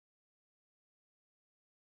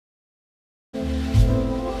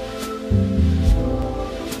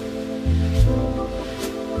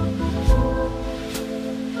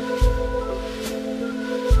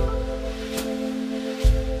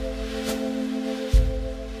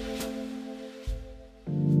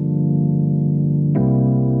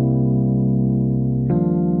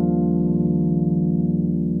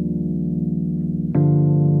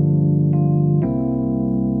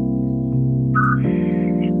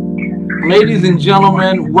Ladies and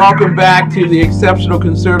gentlemen, welcome back to the Exceptional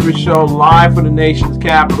Conservative Show, live from the nation's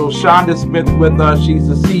capital. Shanda Smith with us. She's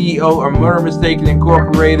the CEO of MurderMistaken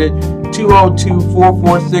Incorporated.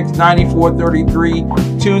 202-446-9433.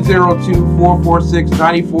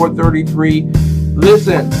 202-446-9433.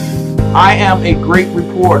 Listen, I am a great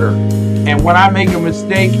reporter, and when I make a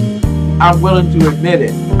mistake, I'm willing to admit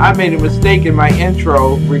it. I made a mistake in my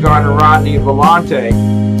intro regarding Rodney and Volante,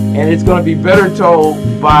 and it's going to be better told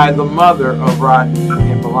by the mother of Rodney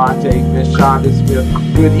and Volante, Miss Shanda Smith.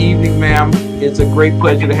 Good evening, ma'am. It's a great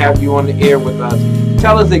pleasure to have you on the air with us.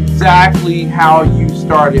 Tell us exactly how you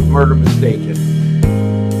started Murder Mistaken.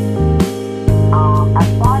 I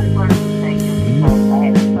started Murder Mistaken because I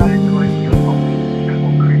had started doing police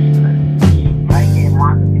for Christmas, like in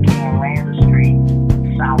Martin Luther King Randall Street,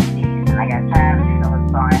 Southeast, and I got tired of feeling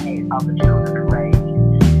sorry. I had other children to raise,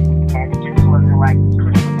 and it just wasn't right.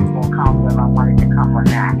 Christmas was going to come where I wanted to come or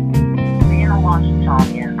not. Being a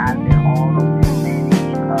Washingtonian, I've been all over the city.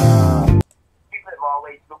 People have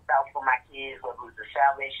always looked out for my kids, whether it was the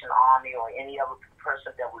Salvation Army or any other person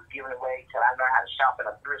that was giving away till I learned how to shop in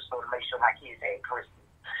a thrift store to make sure my kids had Christmas.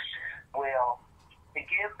 Well, to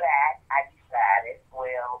give back, I decided,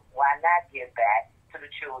 well, why not give back to the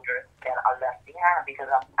children that are left behind, because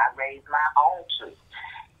I raised my own two.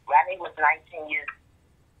 Rodney was 19 years old.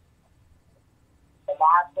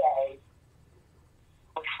 Monte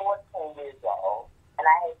was 14 years old, and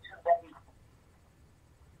I had two babies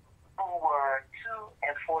who were 2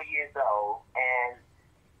 and 4 years old. And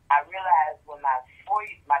I realized when my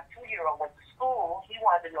 2-year-old went to school, he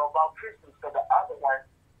wanted to know about Christmas, because the other one,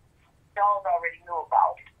 Charles already knew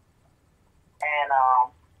about it. And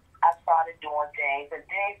I started doing things, and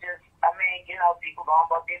things just, people go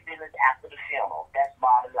about their business after the funeral. That's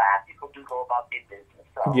bottom line. People do go about their business.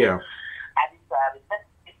 So Yeah. I decided, let's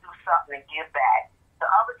do something and give back to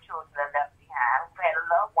other children that are left behind who had a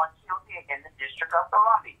loved one killed here in the District of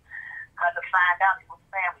Columbia. Because to find out it was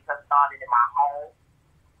family, because I started in my home.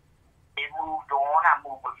 It moved on. I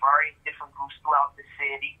moved with various different groups throughout the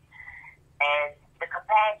city. And the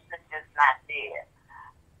compassion is just not there.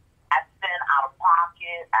 I spend out of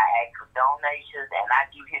pocket, I ask for donations, and I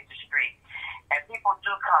do hit the street. And people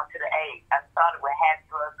do come to the aid. I started with hash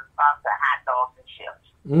drugs and stopped at hot dogs and chips.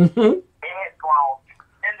 Mm-hmm. It has grown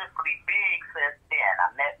tremendously big since then.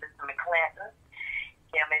 I met Mr. McClenton,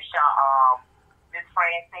 him and Miss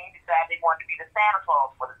Francine decided they wanted to be the Santa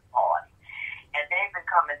Claus for this party. And they've been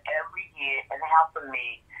coming every year and helping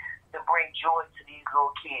me to bring joy to these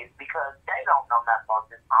little kids, because they don't know nothing about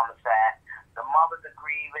this homicide. The mothers are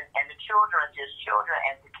grieving, and the children are just children.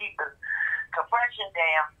 And to keep the compression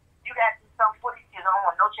down, you got to do something for these kids. I don't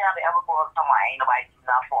want no child to ever go up somewhere. Ain't nobody do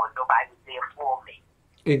nothing for it. Nobody was there for me.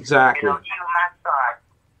 Exactly. Even my son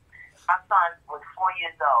was 4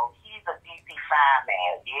 years old. He's a DC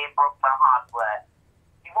fireman. Yeah, it broke my heart, but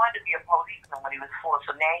he wanted to be a policeman when he was 4.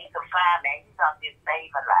 So now he's a fireman. He's out there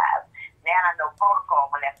saving lives. Now I know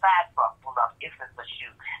protocol. When that fire truck pulls up, if it's a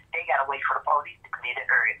shoot, they got to wait for the police to clear the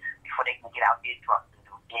area before they can get out their trucks and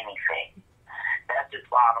do anything. That's just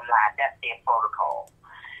bottom line. That's their protocol.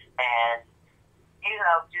 And, in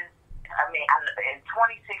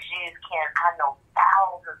 26 years, Ken, I know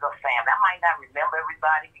thousands of family. I might not remember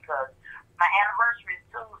everybody because my anniversary is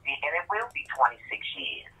Tuesday, and it will be 26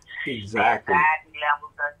 years. Exactly. Anxiety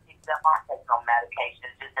levels are kicked up. I take no medication.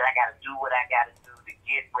 It's just that I got to do what I got to do to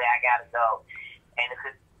get where I got to go. And if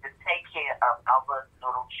it's to take care of other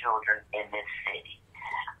little children in this city,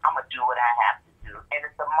 I'm going to do what I have to do. And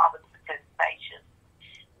it's the mother's participation.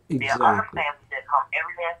 Exactly. There are other families that come,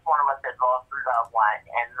 every last one of us that lost a loved one.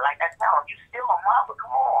 And like I tell them, you still a mother,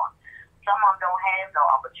 come on. Some of them don't have no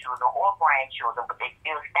other children or grandchildren, but they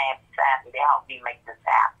still stand beside me to help me make this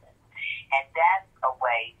happen. And that's a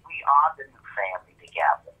way we are the new family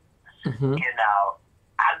together. Mm-hmm.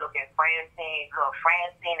 I look at Francine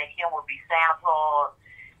and him will be Santa Claus,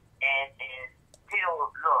 and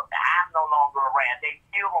still, I'm no longer around. They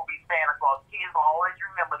still gonna be Santa Claus. Kids will always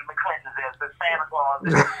remember the McClentons as the Santa Claus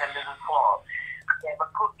and Mrs. Claus. We have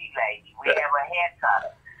a cookie lady. We have a hair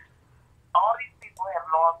cutter. All these people have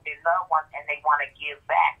lost their loved ones, and they want to give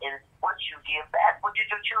back. And what you give back, what did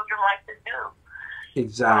your children like to do?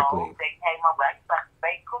 Exactly. So they came up, I used to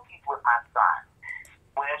bake cookies with my son.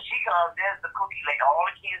 Well, she comes, there's the cookie lady. All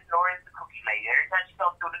the kids know it's the cookie lady. Every time she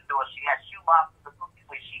comes through the door, she has shoe boxes of cookies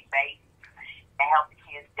where she bakes and help the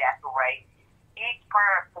kids decorate. Each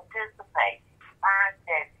parent participates. Parents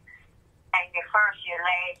that ain't their first year,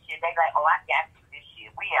 last year, they like, oh, I got you this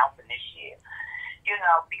year. We helping this year.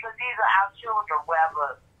 Because these are our children,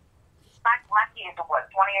 whether my kids are 28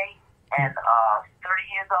 and 30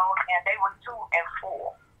 years old, and they were 2 and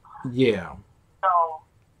 4. Yeah. So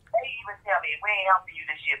they even tell me, we ain't helping you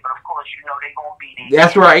this year, but of course, you know they're going to be there.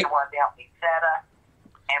 That's right. They're the ones to help me set up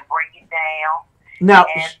and break it down. Now,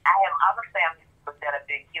 and I have other family members that have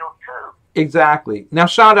been killed too. Exactly. Now,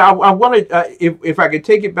 Shanda, I wanted, if I could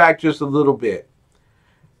take it back just a little bit,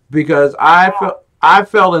 because I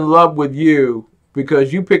fell in love with you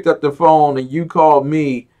because you picked up the phone and you called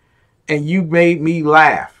me and you made me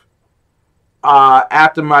laugh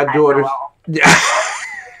after my daughter's.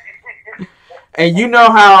 And you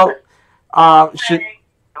know how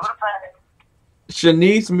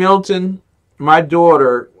Shanice Milton, my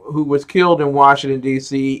daughter, who was killed in Washington,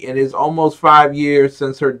 D.C., and it's almost 5 years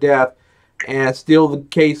since her death, and still the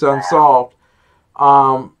case unsolved.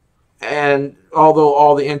 And although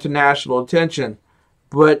all the international attention,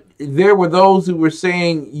 but there were those who were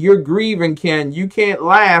saying, you're grieving, Ken. You can't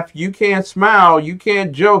laugh. You can't smile. You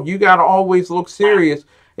can't joke. You got to always look serious.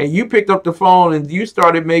 And you picked up the phone and you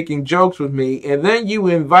started making jokes with me. And then you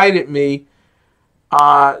invited me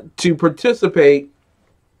to participate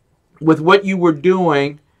with what you were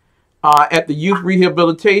doing at the Youth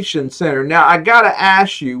Rehabilitation Center. Now, I got to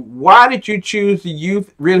ask you, why did you choose the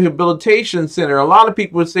Youth Rehabilitation Center? A lot of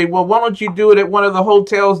people would say, well, why don't you do it at one of the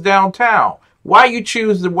hotels downtown? Why you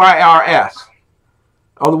choose the YRS?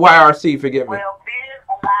 Or the YRC, forgive me. Well, there's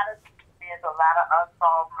a lot of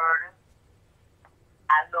unsolved murders.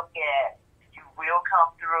 I look at, you will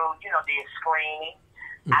come through, you know, there's screening.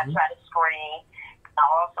 I try to screen. I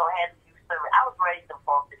also had to do service. I was raised in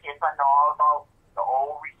foster kids. I know all about the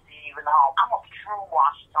old receiving home. I'm a true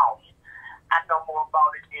Washingtonian. I know more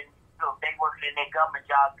about it than they working in their government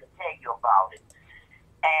jobs can tell you about it.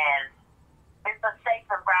 And it's a safe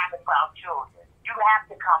environment for our children. You have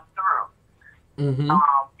to come through.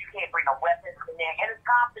 You can't bring no weapons in there. And it's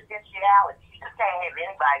confidentiality. You just can't have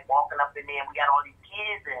anybody walking up in there and we got all these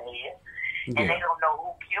kids in here and they don't know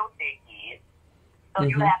who killed their kids. So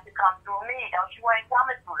you have to come through me. Else you ain't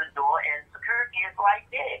coming through the door and security is right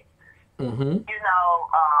there. You know,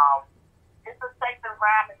 it's a safe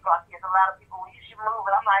environment for us. There's a lot of people, well, you should move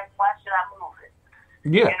it. I'm like, why should I move it?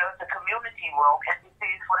 Yeah. You know, it's a community room. And this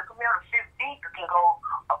is for the community. 15 can go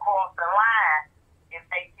across the line if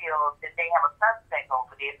they feel that they have a suspect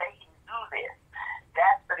over there. If they can do this.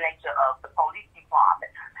 That's the nature of the police department.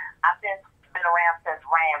 I've been around since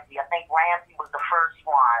Ramsey. I think Ramsey was the first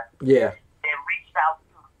one. Yeah. That reached out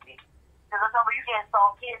to me. Because I told me, you can't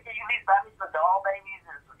solve kids till you leave me some doll babies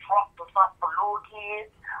and some trucks or something for little kids.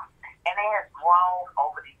 And it has grown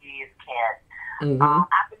over the years, Ken.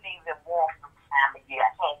 I believe in war from time of year. I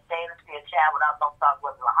can't say to see a child without no thought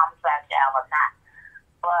whether it's a homicide child or not.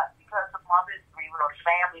 But because the mother is grieving or the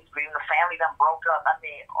family is grieving, the family done broke up, I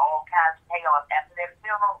mean, all kinds of chaos after their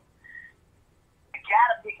funeral, you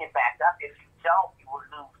gotta pick it back up. If you don't, you will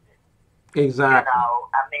lose it. Exactly. You know,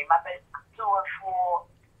 I mean, my baby 2 and 4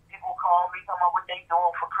 people call me, talking about what they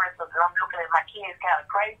doing for Christmas, and I'm looking at my kids kind of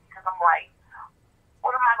crazy because I'm like,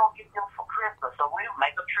 what am I gonna get them for Christmas? So we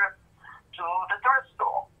make a trip to the thrift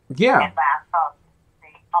store. Yeah. And buy puzzles.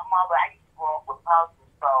 See, my mother, I used to grow up with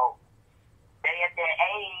puzzles, so they at their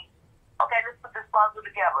age, okay, let's put this puzzle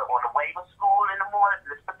together. On the way to school in the morning,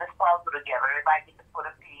 let's put this puzzle together. Everybody gets to put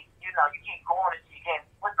a piece. You know, you keep going until you can't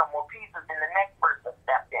put no more pieces, and the next person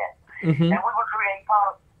stepped in. And we would create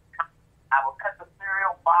puzzles. I would cut the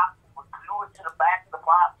cereal box, would glue it to the back of the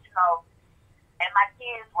box, you know. And my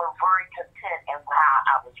kids were very content in how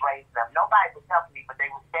I was raising them. Nobody was helping me, but they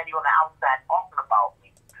were steady on the outside talking about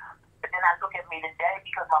me. But then I look at me today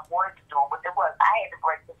because my boys are doing what they was. I had to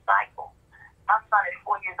break the cycle. My son is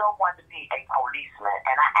 4 years old, wanted to be a policeman.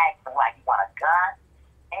 And I asked him, why, you want a gun?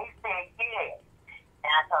 And he said, yeah. And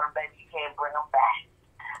I told him, baby, you can't bring them back.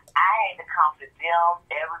 I had to comfort them,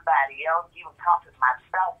 everybody else, even comfort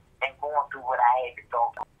myself and going through what I had to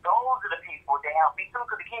go through. Those are the people that helped me through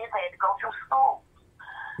because the kids had to go through school.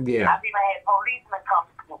 Yeah. I've even had policemen come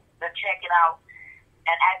to check it out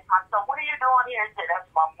and ask my son, what are you doing here? He said, that's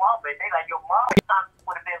my mother. They like, your mother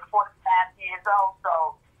would have been 45 years old,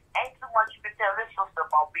 so ain't too much you can tell this sister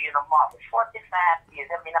about being a mother. 45 years.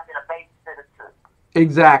 I mean, I've been a babysitter too.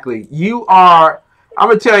 Exactly. You are, I'm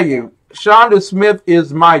going to tell you, Shanda Smith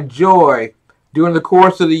is my joy during the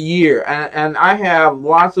course of the year. And I have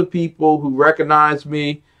lots of people who recognize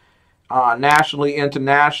me nationally,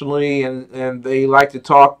 internationally, and they like to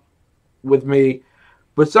talk with me.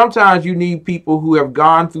 But sometimes you need people who have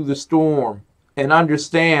gone through the storm and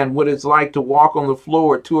understand what it's like to walk on the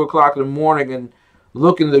floor at 2 o'clock in the morning and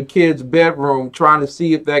look in the kid's bedroom trying to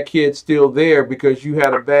see if that kid's still there because you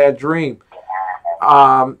had a bad dream.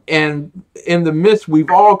 And in the midst,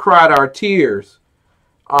 we've all cried our tears.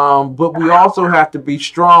 But we also have to be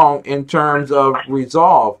strong in terms of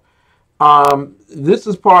resolve. This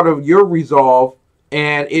is part of your resolve,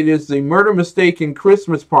 and it is the Murder Mistaken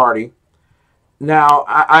Christmas party. Now,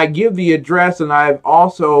 I give the address, and I've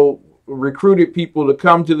also recruited people to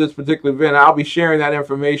come to this particular event. I'll be sharing that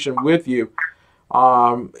information with you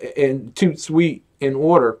in Toot Suite in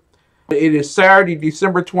order. It is Saturday,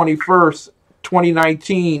 December 21st,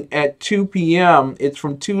 2019 at 2 p.m. It's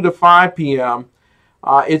from 2 to 5 p.m.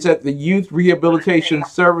 It's at the Youth Rehabilitation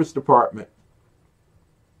Service Department.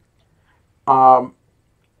 And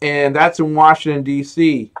that's in Washington,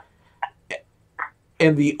 D.C.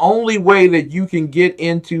 And the only way that you can get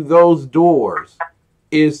into those doors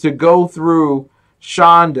is to go through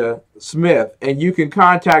Shanda Smith. And you can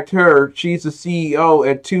contact her. She's the CEO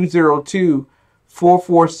at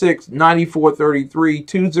 202-446-9433.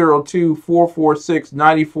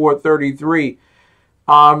 202-446-9433.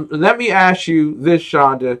 Let me ask you this,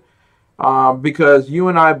 Shanda, because you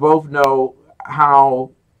and I both know how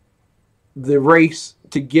the race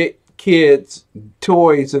to get kids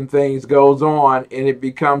toys and things goes on, and it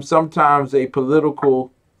becomes sometimes a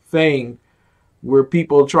political thing where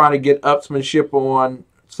people are trying to get upsmanship on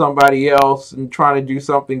somebody else and trying to do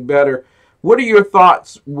something better. What are your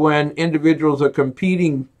thoughts when individuals are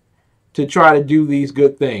competing to try to do these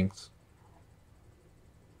good things?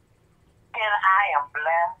 And I am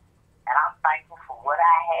blessed, and I'm thankful for what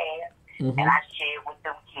I have, and I share it with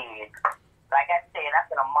them kids. Like I said,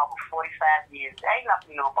 I've been a mother 45 years. There ain't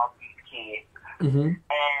nothing new about these kids.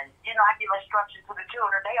 And, you know, I give instructions to the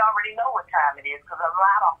children. They already know what time it is because a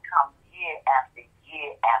lot of them come year after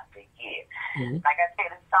year after year. Like I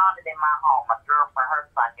said, it started in my home. My girlfriend,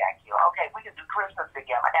 her son got killed. Okay, we can do Christmas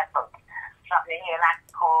together. I got something here and I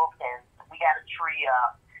can cook, and we got a tree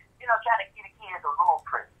up. You know, trying to get the kids a little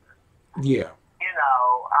Christmas. Yeah. You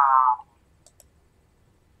know,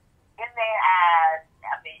 in their eyes,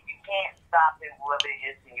 I mean, you can't stop it, whether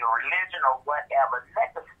it's in your religion or whatever. Let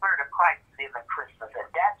the Spirit of Christ live in Christmas, and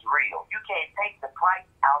that's real. You can't take the Christ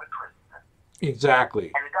out of Christmas. Exactly.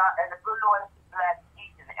 And the good Lord bless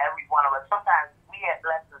each and every one of us. Sometimes we have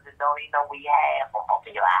blessings that don't even know we have from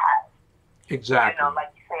open your eyes. Exactly. You know, like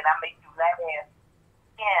you said, I make you laugh. And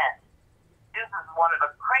this is one of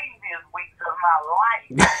the craziest weeks of my life,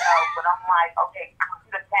 you know, but I'm like, okay, you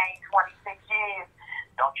done came 26 years.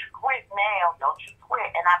 Don't you quit now. Don't you quit.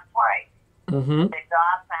 And I pray that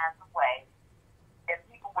God finds a way that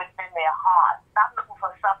people within their heart stop looking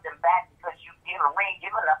for something back because we ain't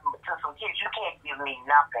giving nothing to some kids. You can't give me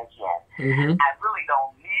nothing, Ken. I really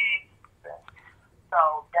don't need this.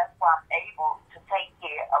 So that's why I'm able to take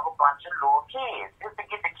care of a bunch of little kids, just to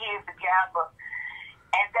get the kids together,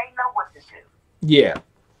 and they know what to do. Yeah.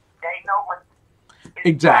 They know what to do.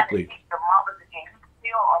 Exactly. Teach the mothers again. You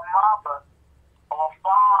still a mother or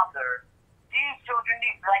father. These children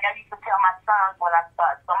need, like I used to tell my sons when I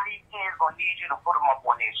started, some of these kids gonna need you to put them up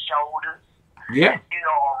on their shoulders. Yeah. You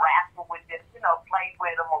know, or wrestle with them, you know, play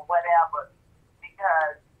with them or whatever,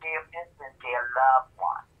 because they're missing their loved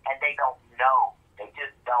one, and they don't know. They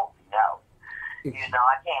just don't know. You know,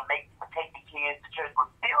 I can't make them take the kids to church,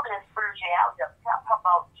 but build their spirituality up. Tell them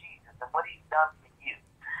about Jesus and what He's done for you.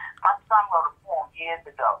 My son wrote a poem years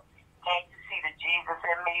ago. Can't you see the Jesus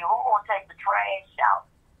in me? Who gonna take the trash out?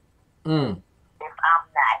 If I'm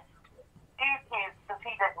not. These kids, because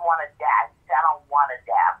he doesn't want to die. He said, I don't want to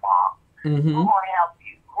die, Mom. Who gonna help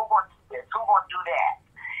you? Who gonna do this? Who gonna do that?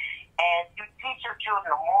 And you teach your children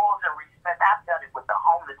the morals and respect. I've done it with the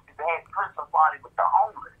homeless. They had Christmas party with the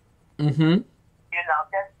homeless. You know,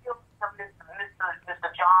 that's still Mr.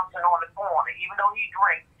 Johnson on the corner. Even though he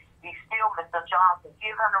drinks, he's still Mr. Johnson.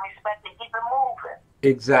 Give him the respect and keep it moving.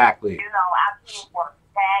 Exactly. You know, I see what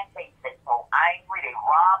tag they so angry, they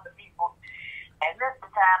rob the people. And this is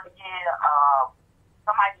the time of year,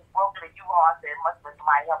 somebody just broke in the U-Haul, said it must have been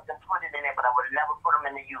somebody helped them put it in there, but I would have never put them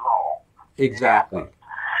in the U-Haul. Exactly.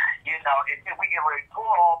 You know, until we get ready to pull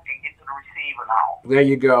off and get to the receiving hall. There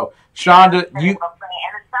you go. Shanda, And it's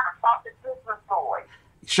not about the Christmas toy.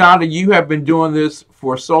 Shanda, you have been doing this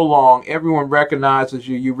for so long. Everyone recognizes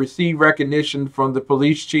you. You received recognition from the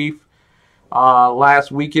police chief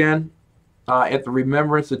last weekend at the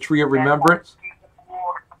Remembrance, the Tree of Remembrance.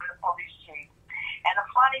 And the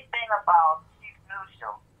funny thing about Chief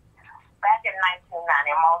Newsom, back in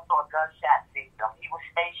 1990, I'm also a gunshot victim. He was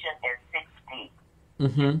stationed in 6D.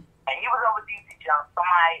 And he was over DC Jump.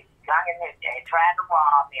 Somebody young and had tried to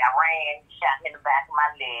rob me. I ran, shot me in the back of my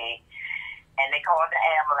leg. And they called the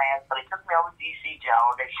ambulance, so they took me over to DC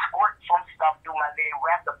Jones. They squirted some stuff through my leg,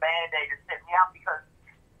 wrapped a Band-Aid and set me out because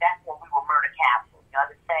that's when we were murder capsules. You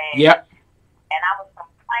understand? Yep. And I was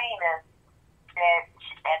complaining that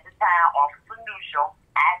at the time, Officer Newsham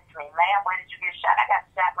asked me, man, where did you get shot? I got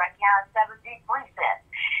shot right here outside.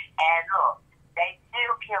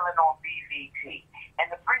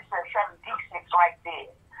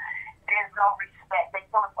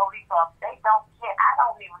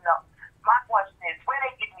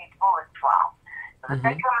 But if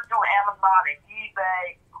they coming through Amazon and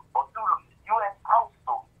eBay or through the U.S.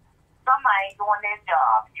 Postal, somebody ain't doing their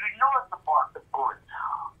job. You know it's about the bullets.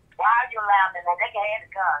 Why are you allowing them? They can have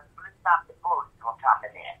the guns, but it's not the bullets from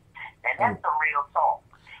coming in. And that's the real talk.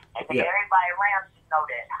 And everybody around should know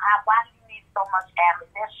that. Why do you need so much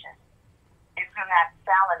ammunition if you're not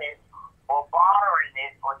selling it or bartering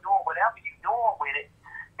it or doing whatever you're doing with it?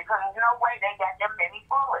 Because there's no way they got that many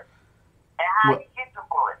bullets. And how do you get the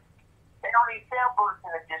bullets? They don't even sell bullets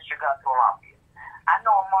in the District of Columbia. I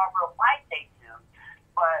know in Marlboro White they do,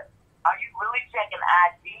 but are you really checking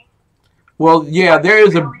ID? Well, yeah,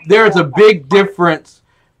 there's a big difference.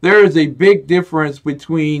 There is a big difference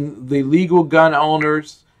between the legal gun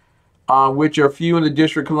owners, which are few in the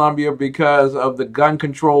District of Columbia because of the gun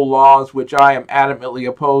control laws, which I am adamantly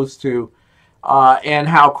opposed to, and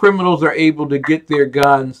how criminals are able to get their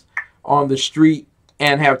guns on the street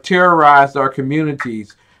and have terrorized our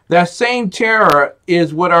communities. That same terror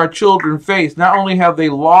is what our children face. Not only have they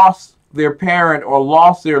lost their parent or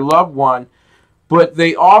lost their loved one, but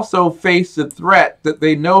they also face the threat that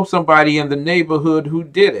they know somebody in the neighborhood who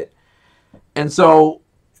did it. And so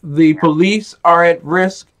the police are at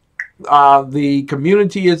risk. The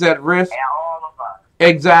community is at risk.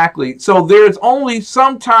 Exactly. So there's only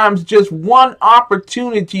sometimes just one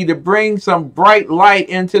opportunity to bring some bright light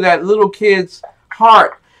into that little kid's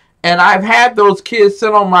heart. And I've had those kids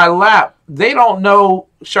sit on my lap. They don't know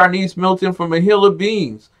Sharnice Milton from a hill of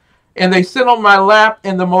beans. And they sit on my lap,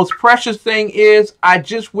 and the most precious thing is, I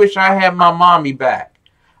just wish I had my mommy back.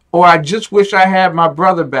 Or I just wish I had my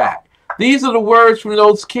brother back. These are the words from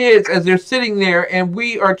those kids as they're sitting there, and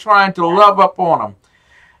we are trying to love up on them.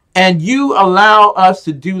 And you allow us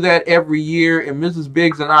to do that every year, and Mrs.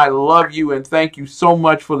 Biggs and I love you and thank you so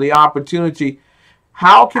much for the opportunity.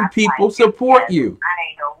 How can people support you? I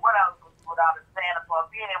ain't know what else was without a Santa Claus.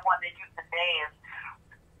 Being the one that used to dance.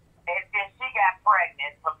 And then she got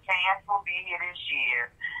pregnant, so Chance will be here this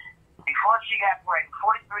year. Before she got pregnant,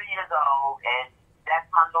 43 years old, and that's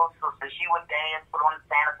my little sister. She would dance, put on the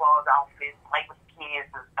Santa Claus outfit, play with the kids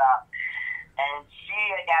and stuff. And she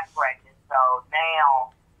got pregnant, so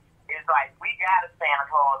now it's like we got a Santa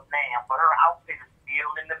Claus now, but her outfit is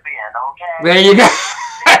still in the bin, okay? There you go.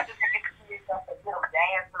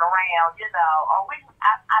 Dancing around, you know.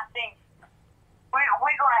 I think we're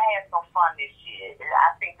going to have some fun this year.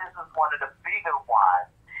 I think this is one of the bigger ones.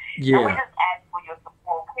 Yeah. And we just ask for your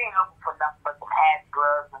support. We ain't looking for nothing but some hat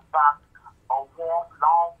gloves and socks or warm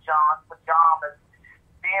long johns, pajamas,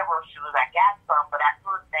 zero shoes. I got some, but I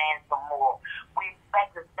could stand some more. We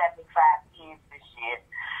expected 75 kids this year.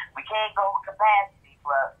 We can't go with capacity,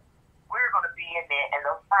 but we're going to be in there, and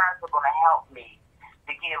those parents are going to help me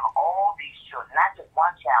to give all these children, not just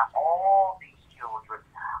one child, all these children,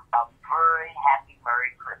 a very happy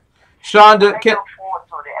Merry Christmas. Shanda,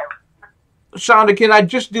 can I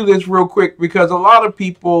just do this real quick? Because a lot of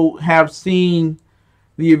people have seen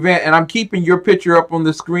the event, and I'm keeping your picture up on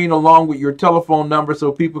the screen along with your telephone number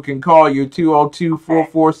so people can call you,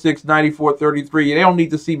 202-446-9433. They don't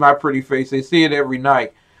need to see my pretty face. They see it every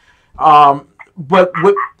night. But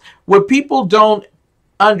what people don't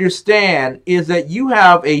understand is that you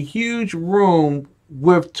have a huge room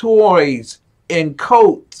with toys and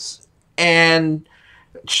coats and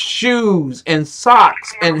shoes and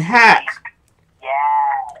socks and hats.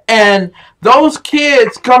 And those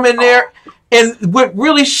kids come in there, and what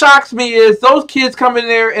really shocks me is those kids come in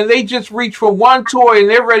there and they just reach for one toy and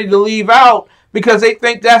they're ready to leave out because they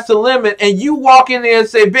think that's the limit. And you walk in there and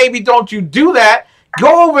say, baby, don't you do that.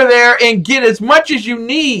 Go over there and get as much as you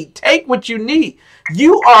need. Take what you need.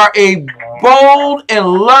 You are a bold and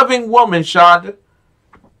loving woman, Shanda.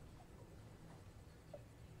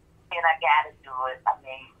 And I gotta do it. I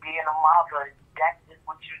mean, being a mother, that's just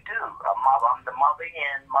what you do. A mother, I'm the mother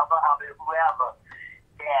and mother, whoever.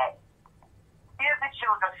 That give the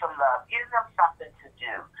children some love. Give them something to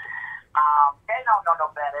do. They don't know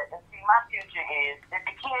no better. And see, my future is that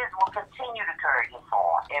the kids will continue to carry this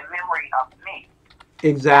on in memory of me.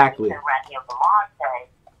 Exactly. Right here for Monte,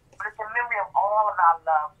 but it's in memory of all of our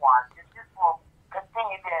loved ones. This will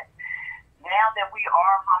continue that now that we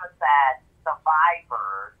are homicide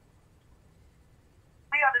survivors,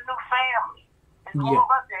 we are the new family. It's more of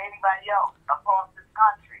us than anybody else across this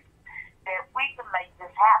country. That we can make this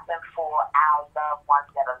happen for our loved ones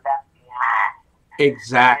that are left behind.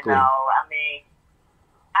 Exactly. You know, I mean,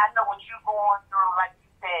 I know what you're going through, like you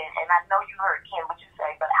said, and I know you heard Ken what you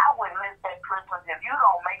say, but I wouldn't miss that Christmas if you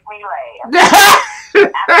don't make me laugh.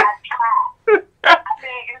 I try. I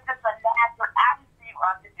mean, it's just a natural. I receive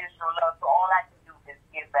unconditional love, so all I can do is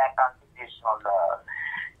give back unconditional love.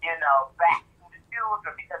 You know, back to the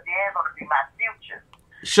children because they're going to be my my future.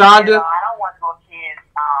 Shonda. You know, I don't want no kids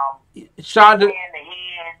Shonda. in the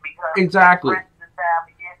head because Exactly.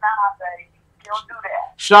 Don't do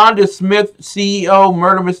that. Shanda Smith, CEO,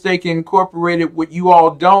 Murder Mistaken Incorporated. What you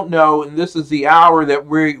all don't know, and this is the hour that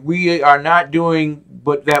we are not doing,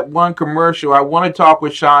 but that one commercial. I want to talk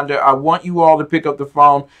with Shanda. I want you all to pick up the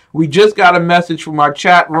phone. We just got a message from our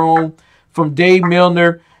chat room from Dave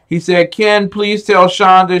Milner. He said, Ken, please tell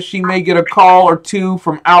Shanda she may get a call or two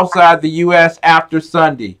from outside the U.S. after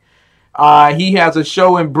Sunday. He has a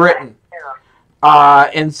show in Britain.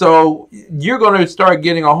 And so you're going to start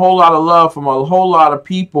getting a whole lot of love from a whole lot of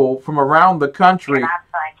people from around the country. And I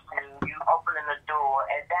thank you. You opening the door,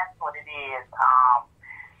 and that's what it is.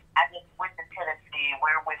 I just went to Tennessee,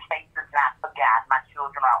 where with Faces Not Forgotten, my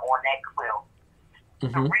children are on that quilt,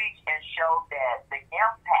 to reach and show that the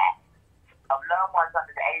impact of loved ones under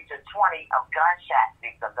the age of 20 of gunshot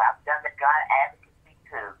victims. I've done the gun advocacy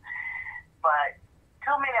too. But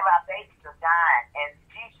too many of our babies are dying, and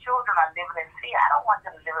these children are living in fear. I don't want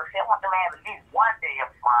them to live in fear. I want them to have at least one day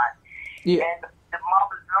of fun. Yeah. And the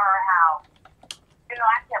mothers learn how, you know,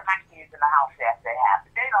 I kept my kids in the house after it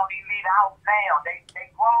happened. They don't even leave the house now. They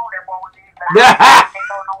grown and won't leave the house. They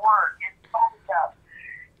go to work. It's fun stuff.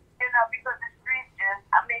 You know, because the streets just,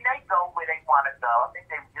 I mean, they go where they want to go. I think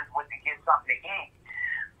they just went to get something to eat.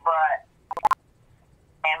 But,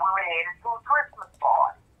 and we were headed to a Christmas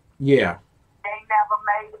party. Yeah. They never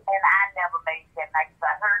made it, and I never made it that night because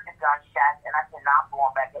I heard the gunshots, and I said, no, I'm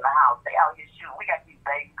going back in the house. They out here shooting. We got these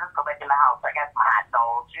babies. Let's go back in the house. I got my hot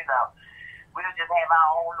dogs, you know. We'll just have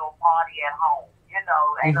our own little party at home, you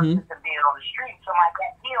know. Ain't no sense in being on the street. Somebody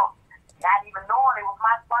got killed, not even knowing it was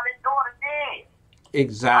my son and daughter dead.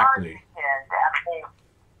 Exactly. And I mean,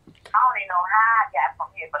 I don't even know how I got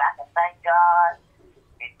from here, but I can thank God.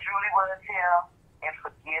 It truly was him and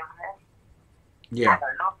forgiveness. Yeah. I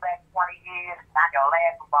can look back 20 years and I can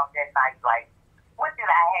laugh about that night. Like, what did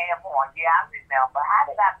I have on? Yeah, I remember.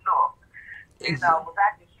 How did I look? You know, was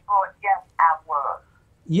I destroyed? Yes, I was.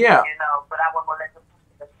 Yeah. You know, but I wasn't going to let them put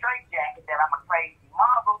in a straight jacket that I'm a crazy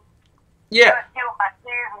mother. Yeah. You kill my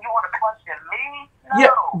kids and you want to question me? No.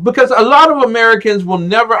 Yeah, because a lot of Americans will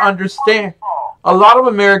never understand. A lot of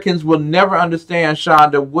Americans will never understand,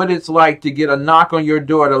 Shonda, what it's like to get a knock on your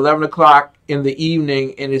door at 11 o'clock in the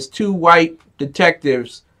evening, and it's two white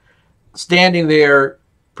detectives standing there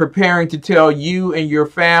preparing to tell you and your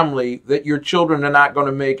family that your children are not going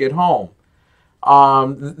to make it home.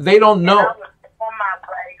 They don't know. And I was on my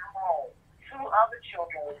way home. Two other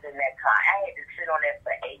children was in that car. I had to sit on that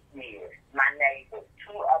for 8 years. My neighbors,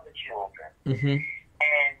 two other children.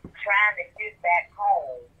 And trying to get back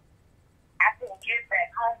home, I couldn't get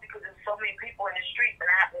back home because there's so many people in the streets, and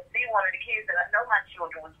I happened to see one of the kids that I know my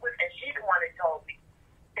children was with, and she's the one that told me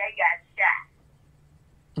they got shot.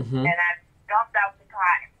 And I jumped out the car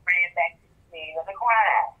and ran back to the scene of the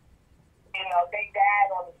crime. You know, they died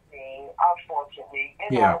on the scene, unfortunately.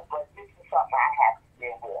 You know, but this is something I have to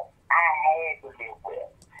live with. I had to live with.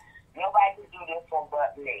 Nobody could do this one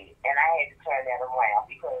but me, and I had to turn that around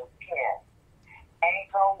because, Ken, ain't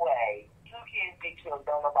no way. Two kids get killed,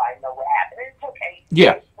 don't nobody know what happened. It took 8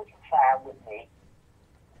 years, which was fine with me.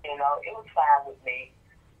 You know, it was fine with me.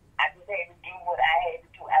 I just had to do what I had to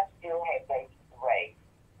do. I still had babies to raise.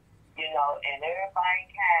 You know, and everybody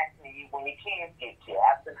kind to you when your kids get killed.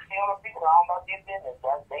 After killing people, I don't know their business.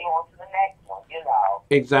 They on to the next one, you know.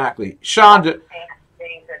 Exactly. Shonda,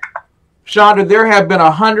 there have been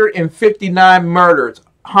 159 murders,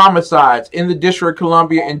 homicides in the District of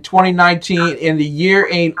Columbia in 2019, and the year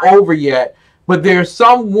ain't over yet. But there's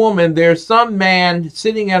some woman, there's some man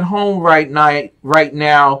sitting at home right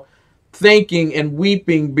now thinking and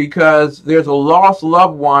weeping because there's a lost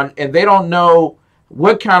loved one, and they don't know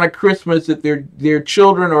what kind of Christmas that their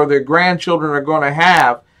children or their grandchildren are going to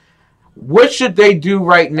have. What should they do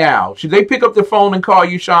right now? Should they pick up the phone and call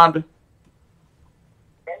you, Shonda?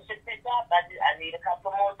 They should pick up. I need a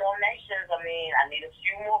couple more donations. I mean, I need a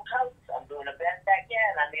few more coats. I'm doing the best I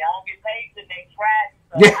can. I mean, I don't get paid till next Friday.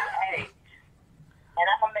 So, hey. And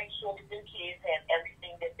I'm going to make sure that them kids have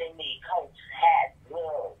everything that they need. Coats, hats,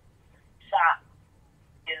 gloves, socks.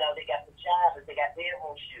 You know, they got pajamas. They got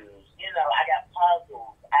bedroom shoes. You know, I got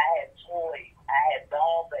puzzles. I had toys. I had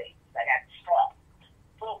doll bases. I got trucks,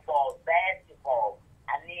 football, basketball.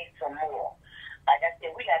 I need some more. Like I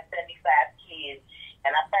said, we got 75 kids,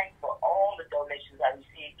 and I thank for all the donations I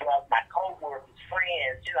received throughout my co-workers,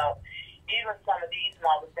 friends. You know, even some of these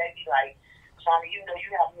mothers, they be like, Shonda, you know, you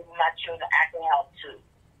help me with my children. I can help too.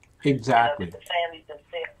 Exactly. You know, the families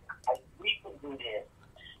themselves, like, we can do this.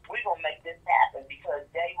 we're going to make this happen, because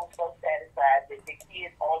they were so satisfied that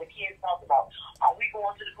all the kids talked about, are we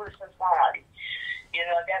going to the Christmas party? You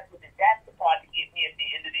know, that's the part that gets me at the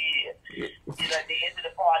end of the year. You know, at the end of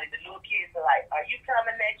the party, the little kids are like, are you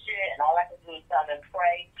coming next year? And all I can do is tell them,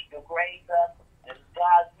 pray, keep your grades up, and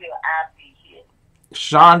God's will, I'll be here.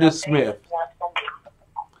 Shanda Smith.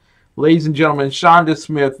 Ladies and gentlemen, Shanda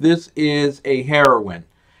Smith, this is a heroine,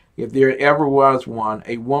 if there ever was one,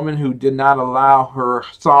 a woman who did not allow her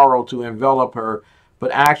sorrow to envelop her,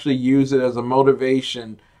 but actually used it as a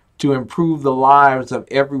motivation to improve the lives of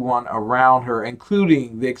everyone around her,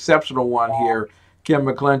 including the exceptional one here, Kim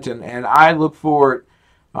McClenton. And I look forward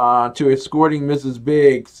to escorting Mrs.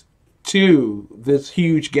 Biggs to this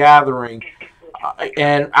huge gathering.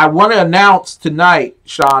 And I want to announce tonight,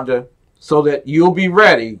 Shanda, so that you'll be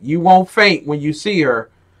ready. You won't faint when you see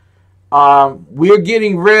her. We're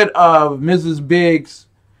getting rid of Mrs. Biggs'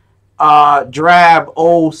 drab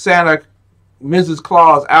old Santa Mrs.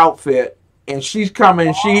 Claus outfit, and she's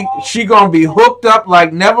coming. She gonna be hooked up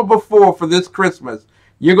like never before for this Christmas.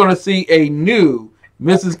 You're gonna see a new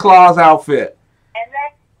Mrs. Claus outfit. And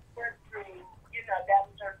that's her true. You know, that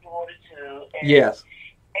was her daughter too. And yes.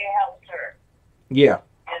 It helped her. Yeah.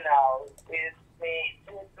 You know,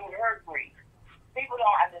 through her grief. People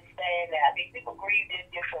don't understand that. I mean, people grieve in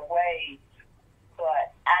different ways,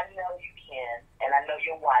 but I know you can, and I know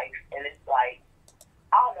your wife, and it's like,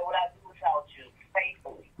 I don't know what I'd do without you,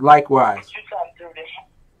 faithfully. Likewise. But you come through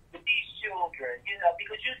with these children, you know,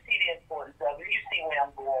 because you see the importance of it. You see where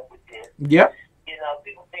I'm going with this. Yep. You know,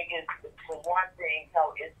 people think it's for one thing.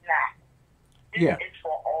 No, it's not. It's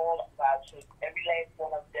for all of our children. Every last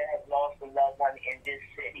one of them has lost a loved one in this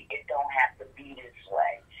city. It don't have to be this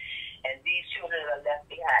way. And these children are left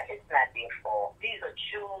behind. It's not their fault. These are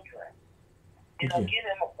children. You know, give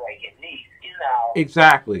them a break at least. You know.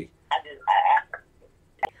 Exactly.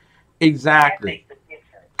 Exactly. That makes a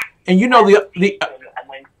difference. And you know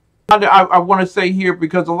I want to say here,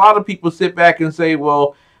 because a lot of people sit back and say,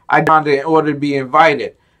 "Well, I done in order to be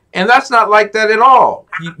invited," and that's not like that at all.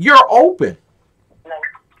 You're open. No.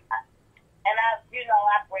 And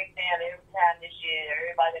I break down every time this year.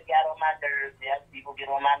 Everybody got on my nerves. Yes, people get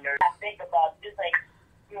on my nerves. I think about this ain't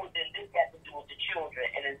children. This got to do with the children.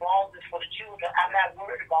 And as long as it's for the children, I'm not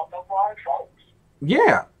worried about no wrong folks.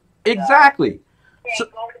 Yeah, exactly.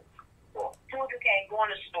 Children can't go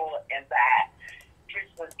in the store and buy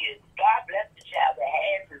Christmas gifts. God bless the child that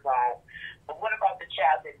has his own. But what about the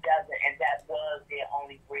child that doesn't, and that was their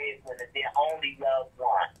only breadwinner, their only loved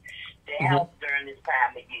one, to help during this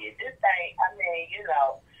time of year? This ain't, I mean, you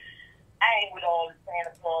know, I ain't with all the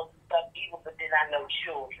Santa Claus and stuff either, but then I know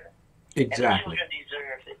children. Exactly. And the children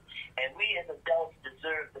deserve it. And we as adults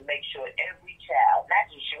deserve to make sure every child,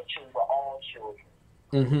 not just your children, but all children,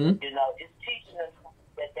 you know, it's teaching them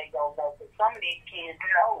that they don't know. Because some of these kids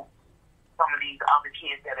know some of these other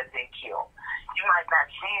kids that have been killed. You might not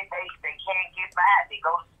see it. They can't get by. They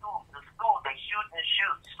go to school. They shoot and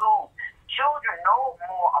shoot. School. Children know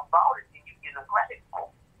more about it than you give them credit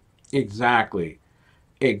for. Exactly.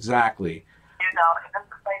 Exactly. You know, and that's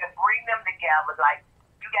the thing, to bring them together. Like,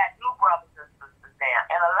 you got new brothers and sisters now,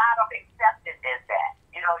 and a lot of acceptance is that.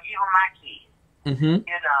 You know, even my kids.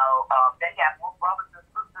 You know, they got more brothers and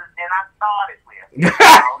sisters than I started with. You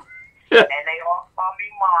know? And they all call me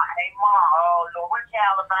Ma. Hey, Ma, oh, Lord, what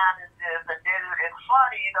caliber is this? And then it's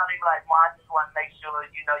funny, you know, they be like, Ma, I just want to make sure,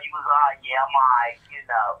 you know, you was all, yeah, I'm all right, you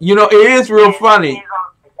know. You know, it is real funny.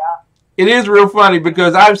 It is real funny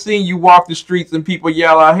because I've seen you walk the streets and people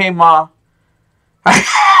yell out, hey, Ma.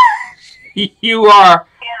 You are.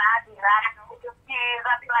 And I do not know the kids.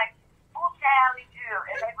 I be like, who child is you?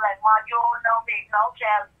 And they be like, Ma, you don't know me. No,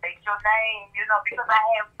 child, state your name, you know, because I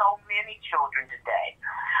have so many children today.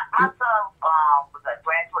 My son was a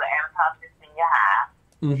graduate of Anacostia Senior High.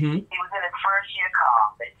 He was in his first year of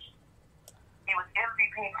college. He was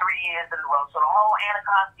MVP 3 years in a row. So the whole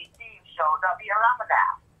Anacostia team showed up. He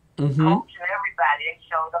alumni. Coach and everybody, they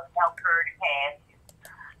showed up to help her to cash.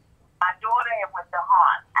 My daughter had went to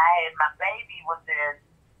Hunt. My baby was in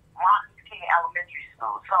Martin King Elementary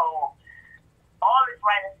School. So all this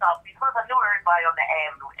right and stuff, because I knew everybody on the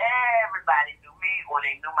avenue, everybody knew me or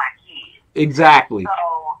they knew my kids. Exactly. So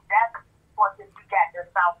that's what you got, the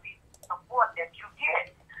Southeast support that you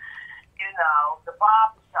get. You know, the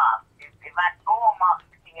barber shop. If I go on Martin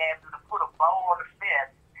King Avenue to put a bow on the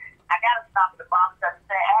fence, I gotta stop at the barber shop and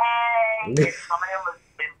say, hey, and some of them have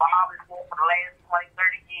been barbers for the last 20,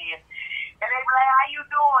 30 years. And they be like, how you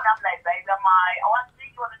doing? I'm like, baby, I'm like, oh, I see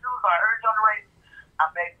you on the news, I heard you on the radio.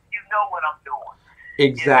 I'm like, you know what I'm doing.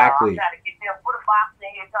 Exactly. You know, I'm trying to get them, put a box in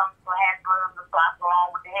here, some hand gloves or socks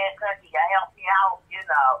along with the haircut. Can y'all help me out? You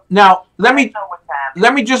know. Now, let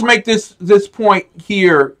me just make this point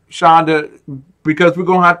here, Shanda, because we're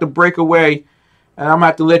gonna have to break away, and I'm gonna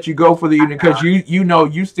have to let you go for the evening because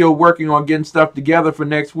you still working on getting stuff together for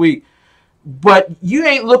next week. But you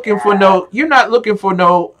ain't looking for you're not looking for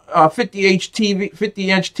no 50-inch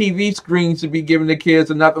TV screens to be given to kids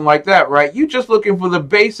or nothing like that, right? You just looking for the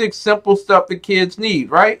basic, simple stuff the kids need,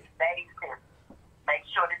 right? Basic. Make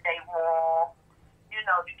sure that they warm, you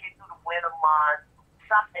know, to get through the winter months.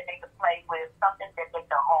 Something they can play with, something that they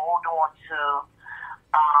can hold on to.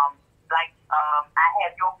 I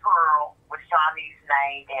have Your Pearl with Shawnee's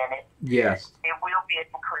name in it. Yes. It will be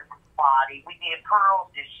at the Christmas party. We did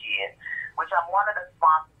pearls this year, which I'm one of the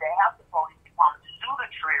sponsors that helped the police department to do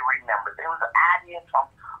the tree remembers. It was an idea from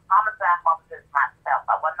Homicide, Mother myself.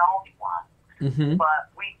 I wasn't the only one. Mm-hmm.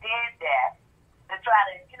 But we did that to try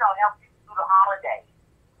to, you know, help people through the holidays.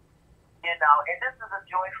 You know, and this is a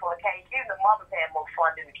joyful occasion. Even the mothers had more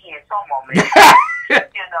fun than the kids some moments.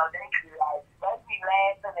 You know, they be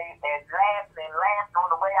laughing and laughing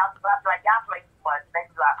on the way out the bus. Like, y'all play too much. They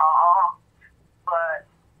be like, But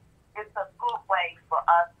it's a good way for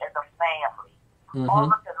us as a family. Mm-hmm. All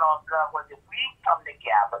of the Lord's love was if we come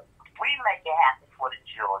together, we make it happen for the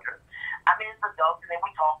children. I mean, it's adults, and then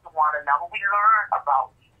we talk to one another. We learn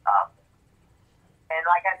about each other. And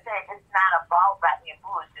like I said, it's not about being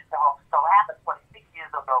bullshit. So happened 26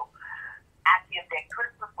 years ago. I give that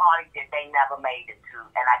Christmas party that they never made it to,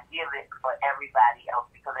 and I give it for everybody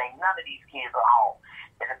else because ain't none of these kids are home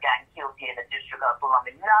that have gotten killed here in the District of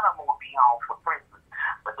Columbia. None of them will be home for Christmas.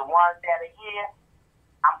 But the ones that are here,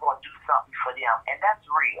 I'm going to do something for them, and that's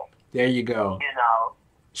real. There you go. You know.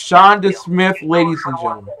 Shanda Smith, ladies and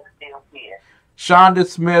gentlemen. Shanda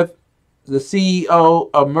Smith, the CEO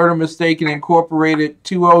of MurderMistaken Incorporated,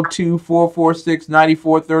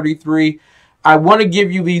 202-446-9433. I want to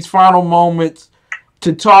give you these final moments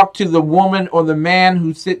to talk to the woman or the man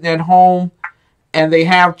who's sitting at home and they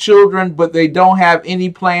have children, but they don't have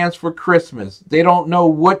any plans for Christmas. They don't know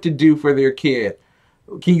what to do for their kid.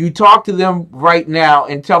 Can you talk to them right now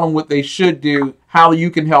and tell them what they should do, how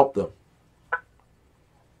you can help them?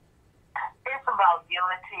 It's about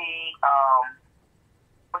unity.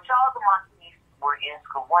 But y'all, the monkeys were in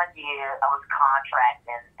school. One year I was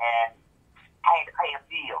contracting and I had to pay a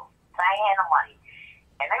bill. So I ain't had no money.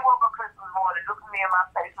 And they woke up Christmas morning, looked at me in my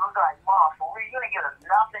face, and was like, Mom, for real, you didn't give us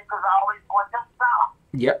nothing because I always bought them socks.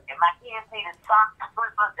 Yep. If my kids needed socks for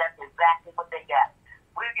Christmas, that's exactly what they got.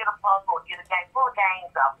 We'll get a puzzle or get a game full of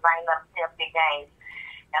games. I'll sign up 10 big games.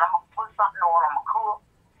 And I'm going to put something on, I'm going to cook,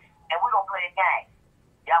 and we're going to play a game.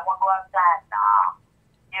 Y'all want to go outside? Nah.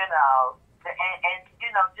 You know, and you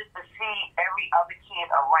know, just to see every other kid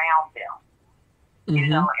around them, you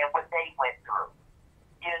know, and what they went through.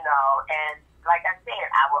 You know, and like I said,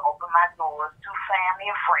 I would open my doors to family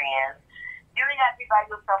and friends. You ain't got to be by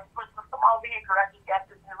yourself for Christmas. Come over here, girl. I just got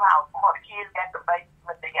this new house. Come on, the kids got the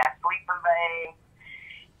basement. They got sleeping bags.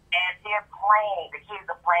 And they're playing. The kids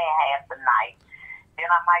are playing half the night. Then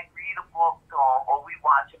I might read a book to them or we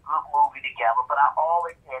watch a good movie together. But I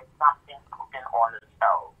always have something cooking on the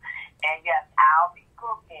stove. And yes, I'll be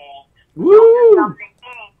cooking. Woo! Something to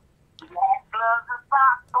eat. Gloves and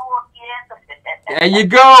socks for kids. There you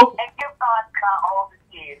go. And gift cards for our older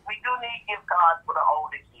kids. We do need gift cards for the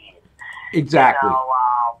older kids. Exactly. You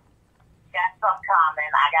know, got some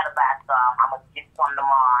coming. I gotta buy some. I'm gonna get some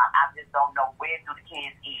tomorrow. I just don't know where do the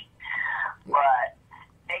kids eat. But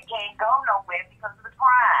they can't go nowhere because of the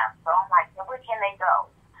crime. So I'm like, well, where can they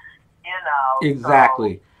go? You know.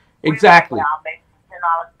 Exactly. So exactly. I'll make $10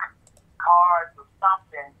 cards or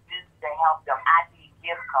something just to help them. I need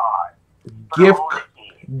gift cards.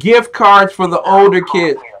 Gift cards for the older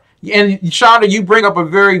kids. And Shanda, you bring up a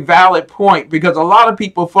very valid point because a lot of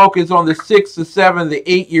people focus on the 6 to 7, the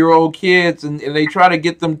 8-year-old kids and they try to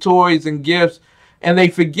get them toys and gifts and they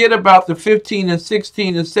forget about the 15 and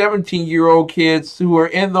 16 and 17-year-old kids who are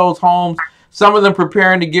in those homes, some of them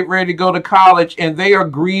preparing to get ready to go to college and they are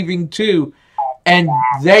grieving too. And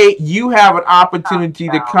you have an opportunity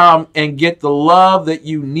to come and get the love that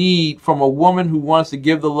you need from a woman who wants to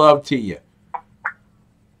give the love to you.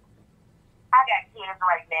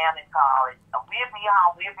 Right now in college. We'll be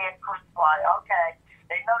home. We'll be at Christmas party. Okay.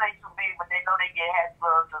 They know they too big, but they know they get hat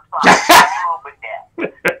gloves or something. They good with that.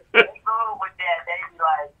 They good with that. They be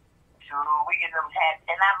like, sure, we get them hats.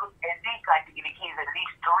 And I would at least like to give the kids at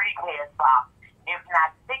least 3 pairs of socks, if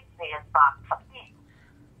not 6 pairs of socks for each.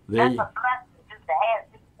 That's a blessing just to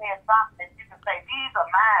have 6 pairs of socks that you can say, these are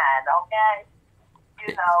mine, okay?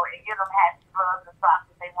 You know, and give them hats, gloves, and socks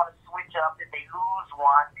if they want to switch up. If they lose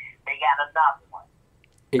one, they got another one.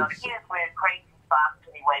 So the kids wear crazy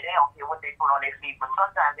on their feet, but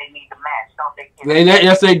sometimes they need to match, don't they?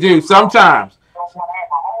 Yes, they do. Sometimes. You don't want to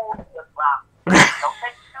have a hole in your sock. Don't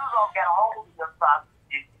take your shoes off, get a hole in your sock.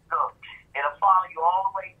 Look, it'll follow you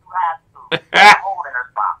all the way through high school. A hole in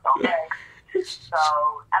her sock, okay? So,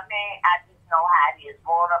 I mean, I just know how it is.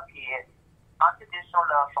 Growing up here, unconditional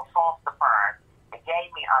love from foster parents. It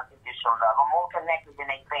gave me unconditional love. I'm more connected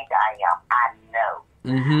than they think I am. I know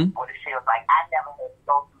what it feels like. I never had to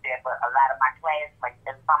go through that, but a lot of my classmates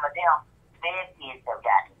and some of them, their kids have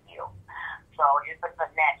gotten healed. So it's a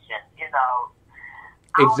connection, you know.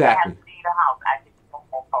 I don't have to leave the house. I get the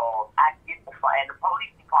phone calls. I get the phone, and the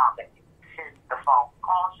police department sends the phone.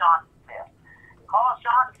 Call Shanda Smith. Call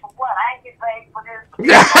Shanda for what? I ain't get paid for this.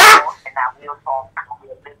 And I will talk. I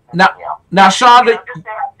will listen to them. Now, Shanda.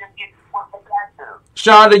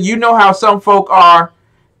 Shanda, you know how some folk are.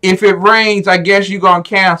 If it rains, I guess you're going to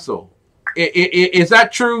cancel. Is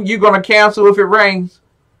that true? You're going to cancel if it rains?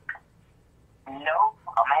 No. I'm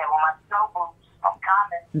going to have on my snow boots. I'm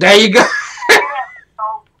coming. There you go. So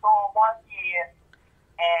one year,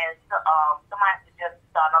 and somebody suggested,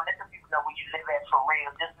 now let the people know where you live at for real.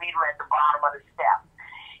 Just meet her at the bottom of the steps.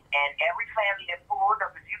 And every family that pulled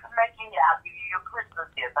up, if you can make it, I'll give you your Christmas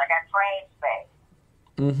gifts. I got trash bags.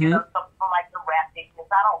 You know, some people like to wrap things.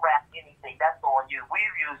 I don't wrap anything. That's on you.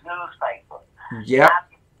 We've used newspaper. Yeah. I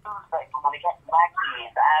used newspaper when it got to my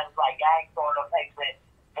kids. I was like, I ain't throwing no paper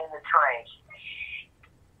in the trash.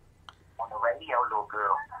 On the radio, little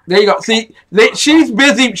girl. There you go. See, she's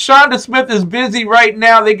busy. Shanda Smith is busy right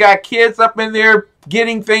now. They got kids up in there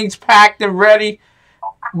getting things packed and ready.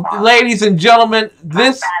 Ladies and gentlemen,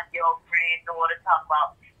 this. My 5-year-old granddaughter talking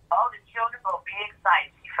about, oh, the children will be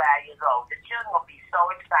excited. She's 5 years old. The children will be so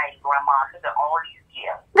excited, Grandma, look at all these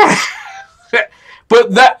gifts.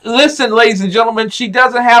 But listen, ladies and gentlemen, she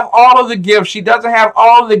doesn't have all of the gifts. She doesn't have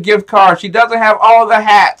all of the gift cards. She doesn't have all of the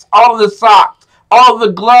hats, all of the socks, all of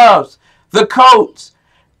the gloves, the coats.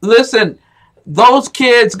 Listen, those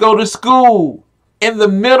kids go to school in the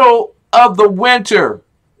middle of the winter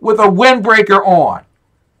with a windbreaker on.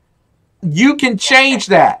 You can change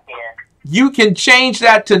that. You can change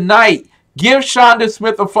that tonight. Give Shanda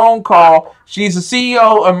Smith a phone call. She's the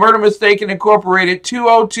CEO of Murder Mistaken Incorporated,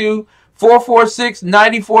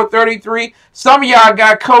 202-446-9433. Some of y'all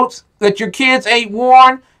got coats that your kids ain't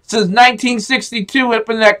worn since 1962 up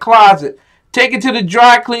in that closet. Take it to the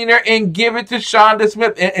dry cleaner and give it to Shanda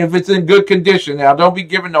Smith if it's in good condition. Now, don't be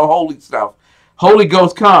giving no holy stuff. Holy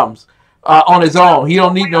Ghost comes on his own. He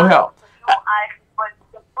don't need no help. But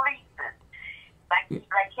the fleeces, like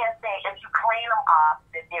Ken said, if you clean them up,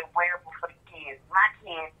 then they're wearable for the kids. My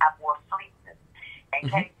kids, I wore fleeces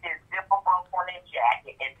in case their zipper broke on their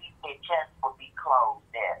jacket and their chest would be closed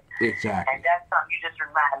there. Exactly. And that's something you just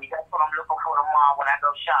remind me. That's what I'm looking for tomorrow when I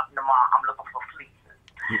go shopping tomorrow. I'm looking for fleeces.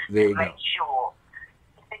 There you Make go. sure.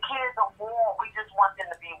 The kids are warm. We just want them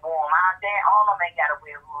to be warm. All of them ain't got to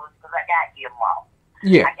wear hoods because I got earmuffs.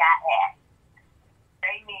 Yeah. I got hats.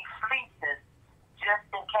 They need fleeces just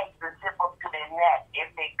in case the zip up to their neck. If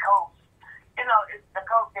they coats, you know, if the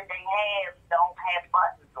coat that they have don't have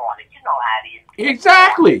buttons on it. You know how it is.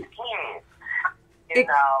 Exactly. Kids, you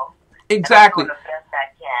know. Exactly. The best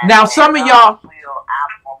I can. Now, some of y'all,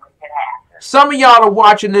 I'm gonna make it happen. some of y'all are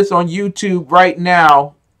watching this on YouTube right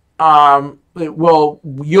now. Well,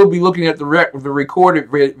 you'll be looking at the recorded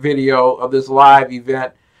video of this live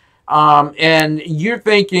event. And you're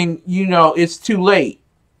thinking, you know, it's too late.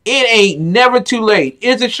 It ain't never too late.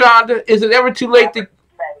 Is it, Shanda? Is it ever too late to...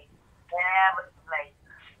 Never too late.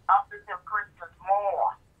 Up until Christmas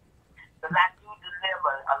more. Because I do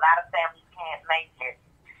deliver. A lot of families can't make it.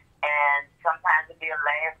 And sometimes it'll be a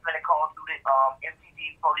last minute call through the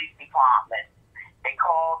MTV police department. They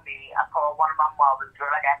call me. I call one of my mothers. Girl,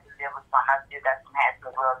 I got to deliver something. I still got some hats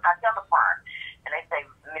and gloves. I tell the parent. And they say,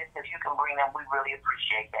 Miss, if you can bring them, we really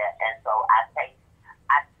appreciate that. And so I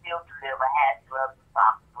still deliver hats, gloves, and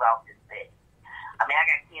socks throughout this day. I mean, I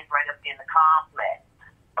got kids right up in the complex.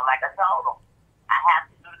 But like I told them, I have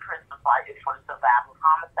to do the Christmas party for the survivors,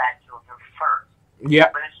 homicide children first. Yeah.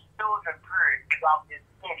 But it's children throughout this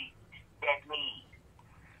city that need.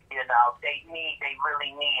 You know, they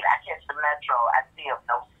really need. I catch the metro, I see them,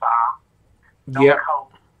 no socks, no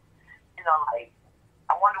coat. You know, like,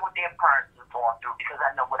 I wonder what their parents are going through because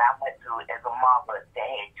I know what I went through as a mother that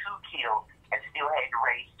had 2 kids and still had to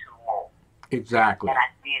raise 2 more. Exactly. And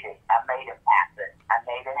I did it. I made it happen. I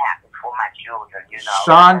made it happen for my children, you know.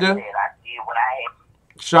 Shanda, like I did what I had.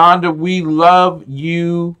 Shanda, we love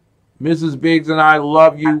you. Mrs. Biggs and I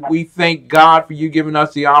love you. We thank God for you giving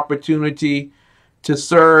us the opportunity to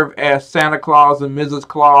serve as Santa Claus and Mrs.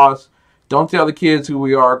 Claus. Don't tell the kids who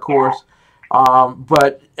we are, of course.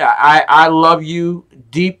 But I love you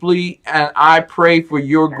deeply, and I pray for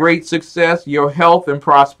your great success, your health and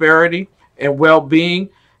prosperity and well-being.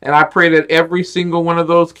 And I pray that every single one of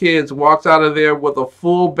those kids walks out of there with a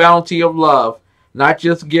full bounty of love, not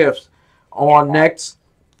just gifts, on next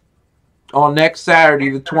Saturday,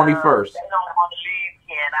 the 21st. They don't want to leave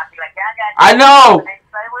here, and I be like, I know. They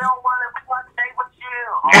say we don't want to stay with you.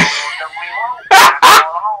 Oh, no, we won't. I'm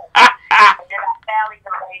going home. And then I finally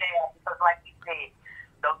can lay there because, like you said,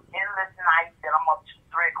 those endless nights that I'm up to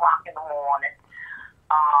 3 o'clock in the morning,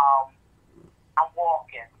 I'm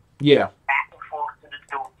walking. Yeah. Back and forth to the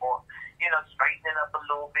door, straightening up a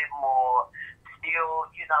little bit more, still,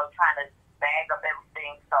 trying to bag up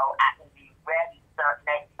everything so I can be ready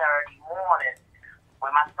next Saturday morning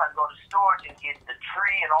when my son go to storage and get the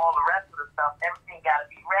tree and all the rest of the stuff. Everything got to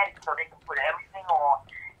be ready so they can put everything on,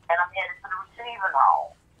 and I'm headed to the receiving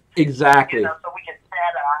home. Exactly. So we can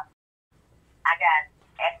set up. I got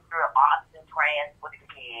extra arts and crafts for the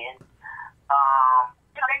kids.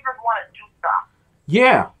 They just want to do stuff.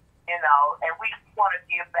 Yeah. And we want to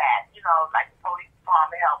give back. Like the police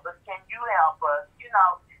department help us. Can you help us?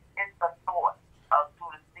 It's the thought of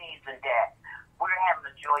through the season that we're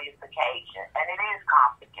having a joyous occasion, and it is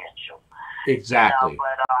confidential. Exactly.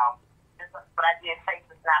 But I did Faith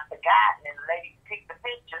is Not Forgotten, and the lady picked the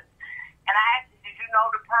pictures, and I asked her, did you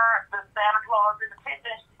know the Santa Claus in the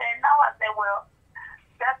picture? And she said, no. I said, well,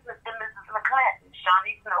 that's Mr. and Mrs. McClenton,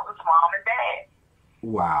 Shanda Milton's mom and dad.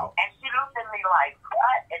 Wow. And she looked at me like,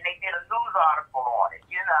 what? And they did a news article on it,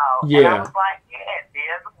 Yeah. And I was like, yeah,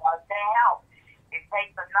 there's one to help. It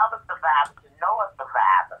takes another survivor to know a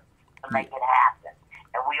survivor to make it happen.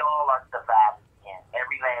 And we all are survivors,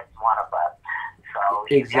 every last one of us. So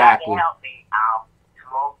exactly. If y'all can help me,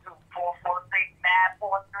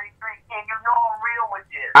 202-446-9433. And you know I'm real with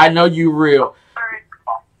this. I know you real.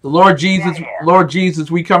 Lord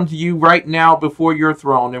Jesus, we come to you right now before your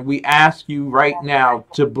throne, and we ask you right now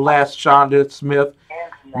to bless Shanda Smith,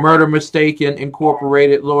 Murder Mistaken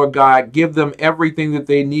Incorporated, Lord God. Give them everything that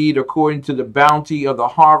they need according to the bounty of the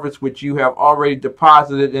harvest which you have already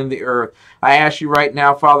deposited in the earth. I ask you right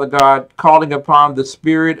now, Father God, calling upon the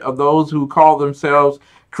spirit of those who call themselves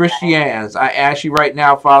Christians. I ask you right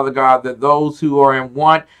now, Father God, that those who are in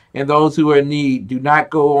want and those who are in need do not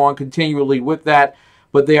go on continually with that,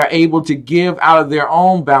 but they are able to give out of their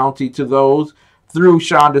own bounty to those through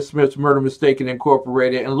Shanda Smith's Murder Mistaken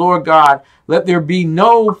Incorporated. And Lord God, let there be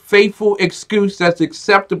no faithful excuse that's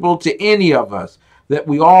acceptable to any of us, that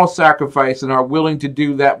we all sacrifice and are willing to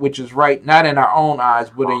do that which is right, not in our own eyes,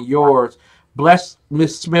 but in yours. Bless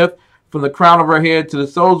Miss Smith from the crown of her head to the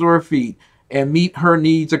soles of her feet, and meet her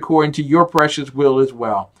needs according to your precious will as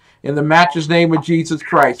well. In the matchless name of Jesus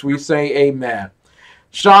Christ, we say amen.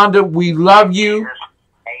 Shanda, we love you.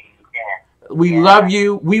 We love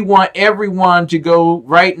you. We want everyone to go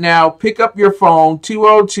right now. Pick up your phone,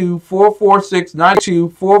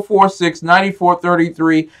 202-446-92,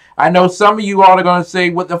 446-9433. I know some of you all are going to say,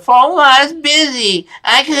 well, the phone line's busy.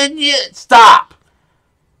 I couldn't just stop.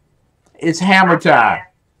 It's hammer time.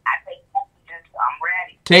 I take messages. I'm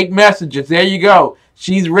ready. Take messages. There you go.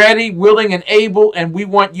 She's ready, willing, and able, and we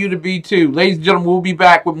want you to be too. Ladies and gentlemen, we'll be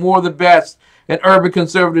back with more of the best in urban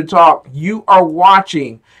conservative talk. You are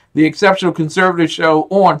watching The Exceptional Conservative Show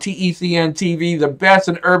on TECN TV, the best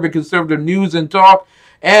in urban conservative news and talk.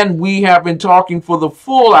 And we have been talking for the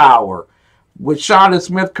full hour with Shanda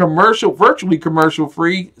Smith, virtually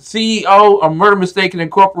commercial-free, CEO of Murder Mistaken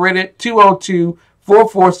Incorporated,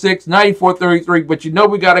 202-446-9433. But you know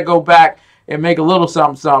we got to go back and make a little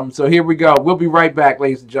something. So here we go. We'll be right back,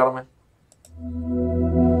 ladies and gentlemen.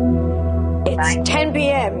 It's 10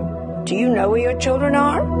 p.m. Do you know where your children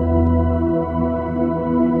are?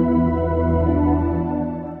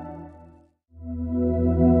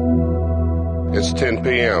 It's 10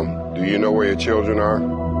 p.m. Do you know where your children are?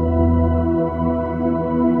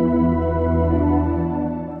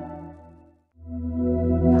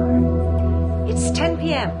 It's 10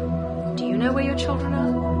 p.m. Do you know where your children are?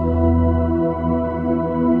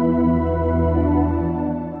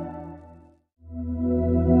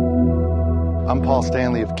 I'm Paul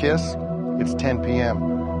Stanley of KISS. It's 10 p.m.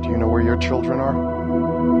 Do you know where your children are?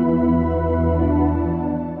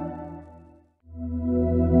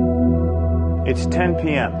 It's 10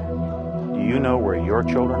 p.m. Do you know where your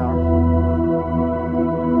children are?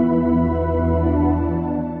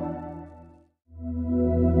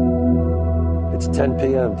 It's 10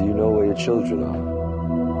 p.m. Do you know where your children are?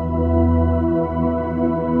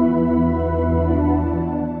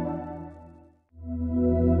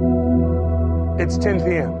 It's 10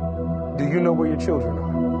 p.m. Do you know where your children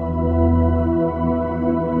are?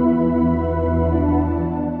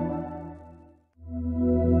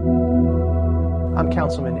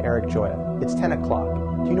 Councilman Eric Joya. It's 10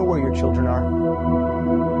 o'clock. Do you know where your children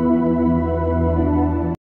are?